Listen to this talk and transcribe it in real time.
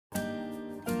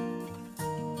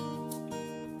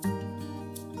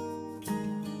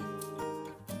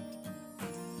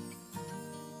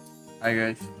Hi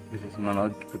guys, this is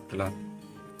Manoj Guttala.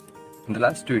 In the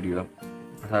last video,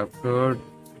 I have covered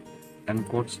M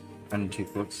codes and G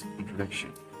codes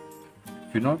introduction.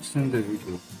 If you've not seen the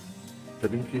video, the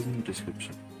link is in the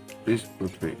description. Please go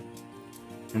through it.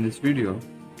 In this video,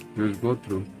 we will go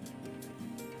through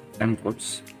M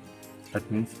codes. That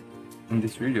means, in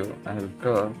this video, I will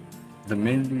cover the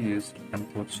mainly used M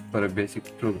codes for a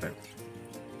basic program.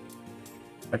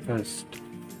 At first,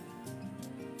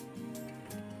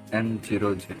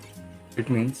 M03. It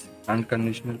means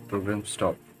unconditional program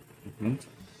stop. It means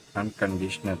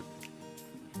unconditional.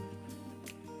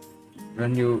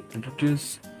 When you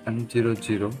introduce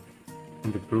M00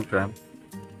 in the program,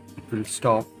 it will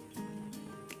stop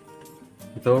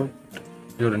without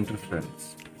your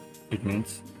interference. It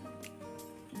means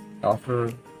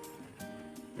after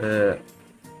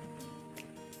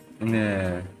in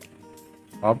a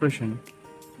operation,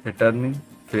 a turning,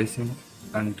 facing,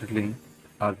 and drilling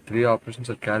are three operations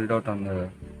are carried out on the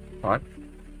part.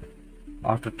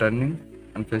 After turning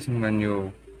and facing, when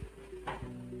you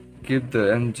give the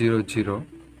M00,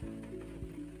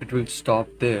 it will stop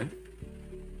there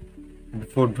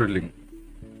before drilling.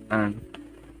 And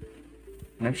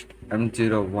next,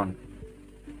 M01,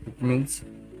 it means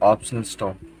optional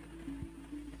stop.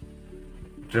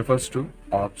 It refers to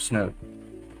optional.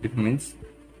 It means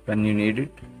when you need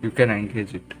it, you can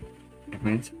engage it. It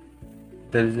means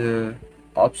there is a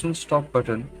option stop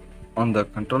button on the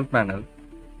control panel,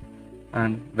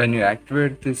 and when you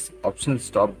activate this optional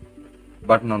stop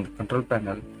button on the control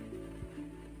panel,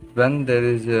 when there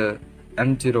is a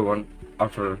M01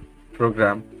 after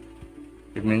program,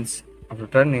 it means after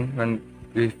turning, when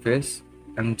we face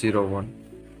M01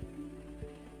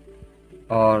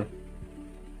 or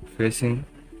facing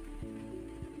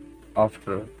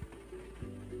after,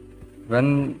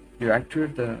 when you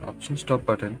activate the option stop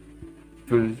button,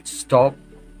 it will stop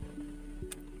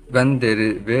when there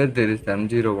is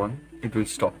M01, it will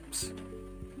stop.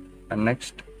 And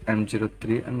next,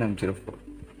 M03 and M04.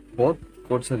 Both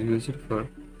codes are used for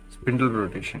spindle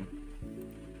rotation.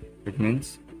 It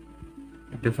means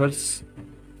it differs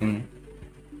in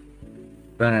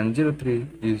when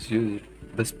M03 is used,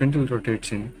 the spindle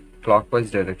rotates in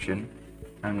clockwise direction,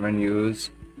 and when you use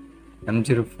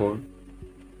M04,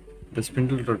 the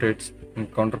spindle rotates in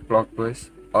counterclockwise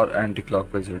or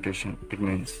anti-clockwise rotation. It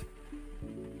means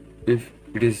if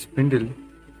it is spindle,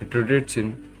 it rotates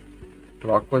in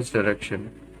clockwise direction,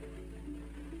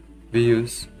 we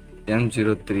use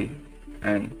M03,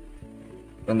 and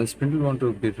when the spindle want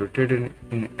to be rotated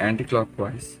in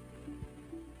anti-clockwise,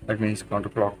 that means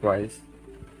counterclockwise,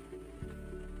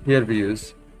 here we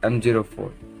use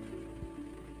M04.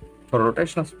 For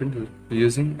rotation of spindle, we are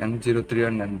using M03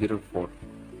 and M04.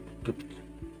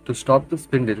 To stop the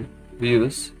spindle, we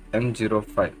use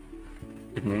M05.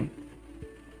 It means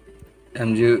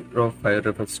M05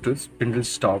 refers to spindle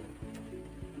stop.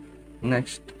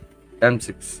 Next,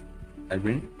 M6. I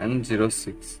mean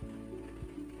M06.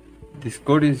 This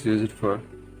code is used for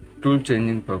tool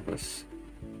changing purpose,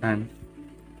 and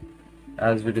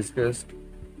as we discussed,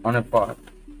 on a part,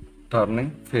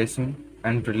 turning, facing,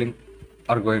 and drilling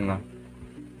are going on.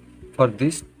 For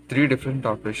these three different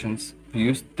operations, we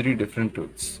use three different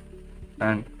tools,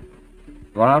 and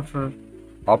one after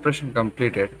operation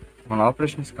completed, when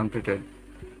operation is completed,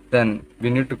 then we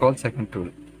need to call second tool.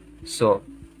 So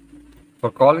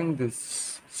for calling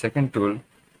this second tool,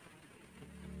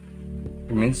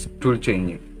 it means tool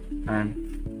changing, and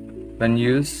when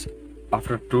used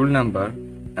after tool number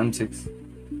M6,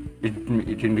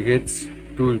 it indicates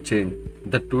tool change.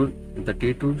 The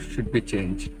T tool should be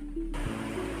changed.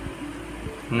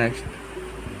 Next,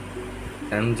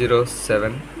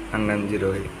 M07 and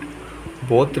M08.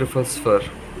 Both refers for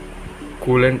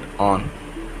coolant on.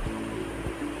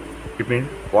 It means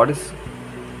why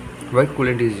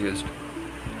coolant is used.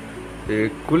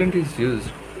 Coolant is used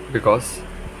because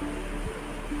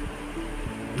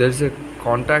there is a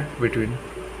contact between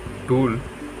tool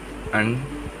and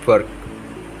work.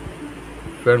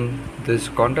 When there is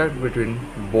contact between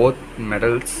both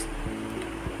metals,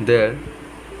 there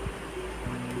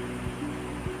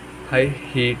high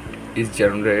heat is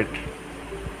generated,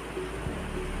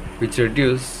 which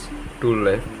reduces tool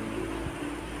life.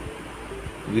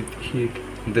 With heat,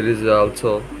 there is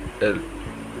also a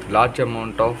large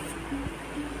amount of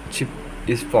chip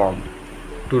is formed.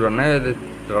 To run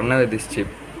away this chip,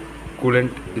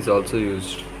 coolant is also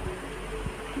used.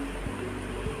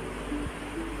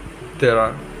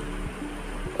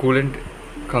 Coolant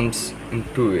comes in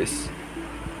two ways.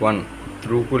 One,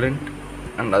 through coolant,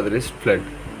 and other is flood.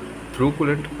 Through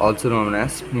coolant, also known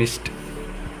as mist.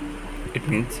 It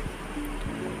means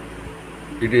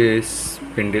it is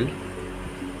spindle.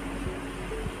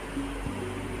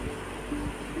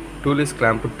 Tool is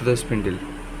clamped to the spindle.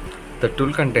 The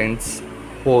tool contains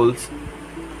holes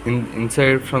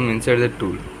inside the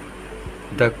tool.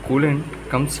 The coolant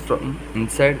comes from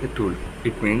inside the tool.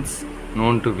 It means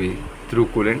known to be through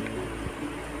coolant,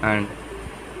 and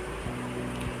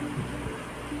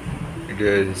it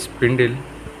is spindle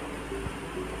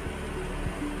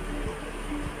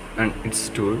and its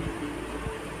tool.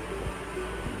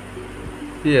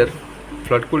 Here,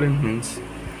 flood coolant means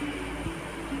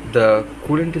the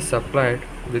coolant is supplied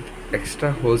with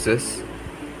extra hoses.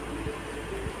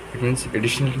 It means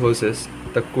additional hoses.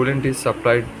 The coolant is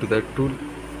supplied to the tool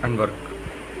and work.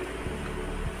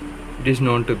 It is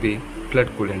known to be flood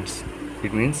coolants.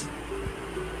 It means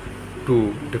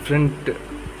to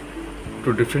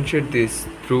differentiate these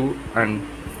through and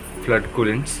flood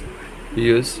coolants, we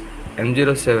use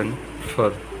M07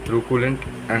 for through coolant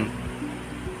and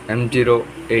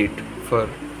M08 for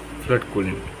flood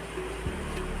coolant.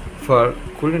 For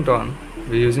coolant on,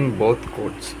 we are using both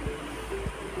codes.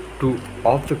 To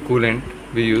off the coolant,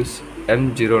 we use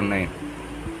M09.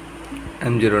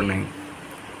 M09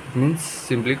 means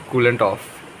simply coolant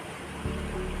off,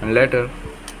 and later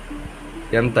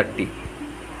M30.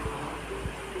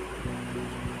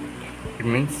 It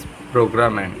means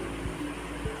program end.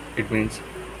 It means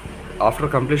after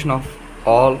completion of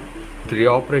all three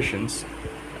operations,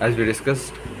 as we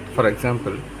discussed, for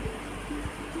example,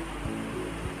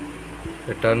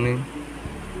 returning,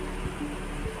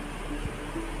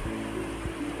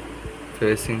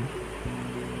 facing,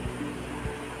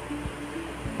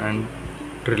 and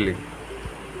drilling.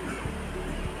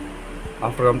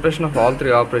 After completion of all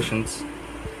three operations,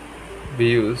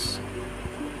 we use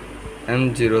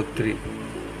M03,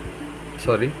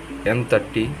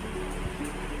 M30,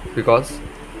 because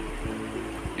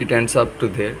it ends up to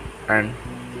there, and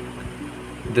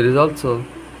there is also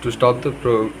to stop the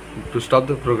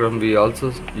program we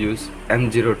also use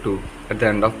M02 at the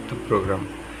end of the program.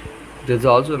 This is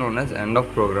also known as end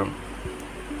of program.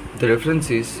 The difference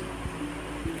is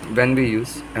when we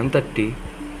use M30,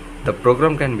 the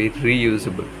program can be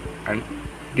reusable and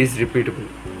it is repeatable,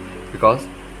 because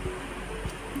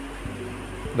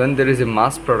when there is a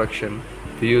mass production,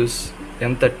 we use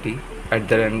M30 at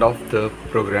the end of the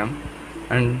program,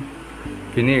 and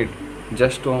we need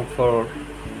just for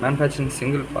manufacturing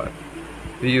single part,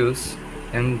 we use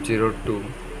M02.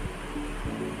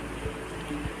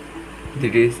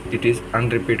 It is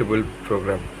unrepeatable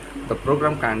program. The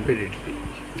program can't be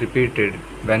repeated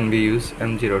when we use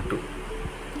M02.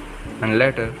 And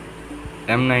later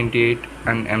M98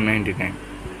 and M99.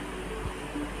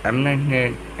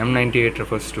 M98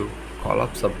 refers to call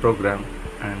of subprogram,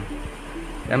 and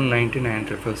M99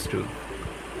 refers to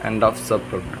end of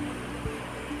subprogram.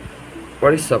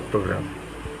 What is subprogram?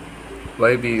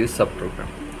 Why we use subprogram?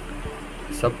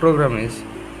 Subprogram is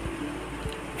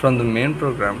from the main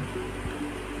program.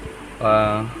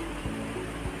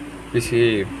 We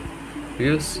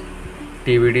use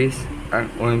TVDs and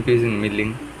OMPs in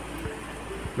milling,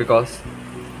 because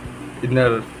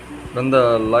when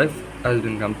the life has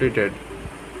been completed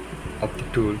of the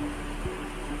tool,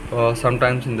 or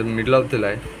sometimes in the middle of the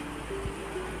life,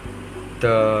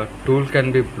 the tool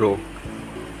can be broke.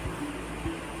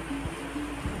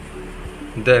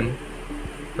 Then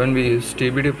when we use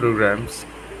TBD programs,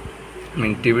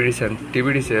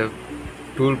 TBDs have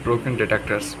tool broken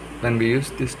detectors. When we use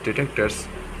these detectors,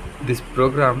 this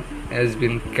program has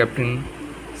been kept in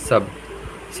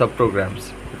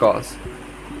subprograms, because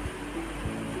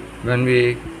when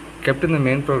we kept in the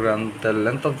main program, the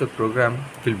length of the program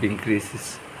will be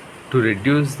increases. To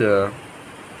reduce the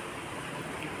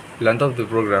length of the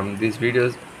program, these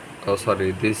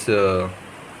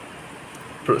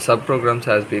subprograms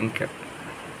has been kept.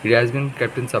 It has been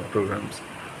kept in subprograms.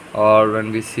 Or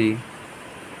when we see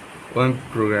OMP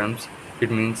programs,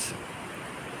 it means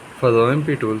for the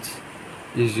OMP tools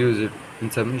is used in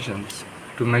submissions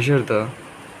to measure the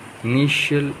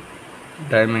initial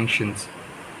dimensions,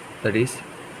 that is,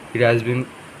 it has been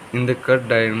in the cut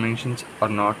dimensions or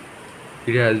not.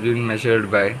 It has been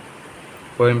measured by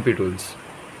OMP tools.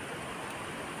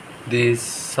 These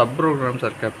subprograms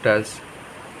are kept as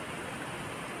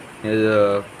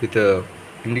with a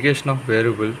indication of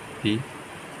variable p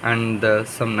and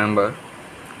some number.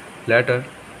 Later,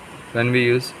 when we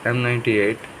use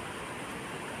M98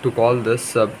 to call the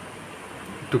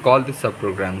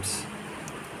subprograms.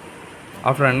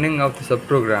 After ending of the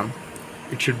subprogram,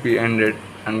 it should be ended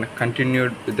and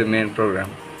continued with the main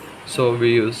program. So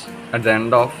we use at the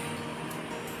end of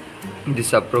the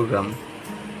subprogram,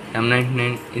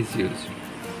 M99 is used.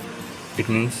 It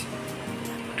means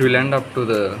will end up to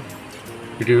the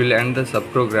it will end the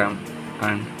subprogram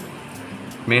and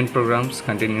main programs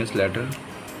continues later.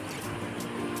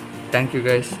 Thank you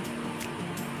guys.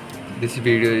 This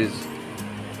video is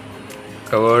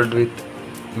covered with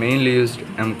mainly used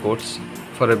M codes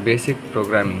for a basic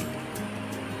programming.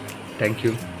 Thank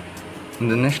you. In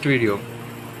the next video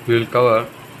we will cover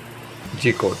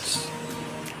G codes.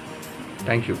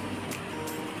 Thank you.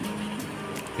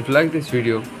 If you like this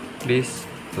video, please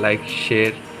like,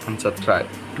 share and subscribe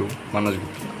to Manoj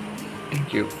Gupta.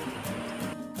 Thank you.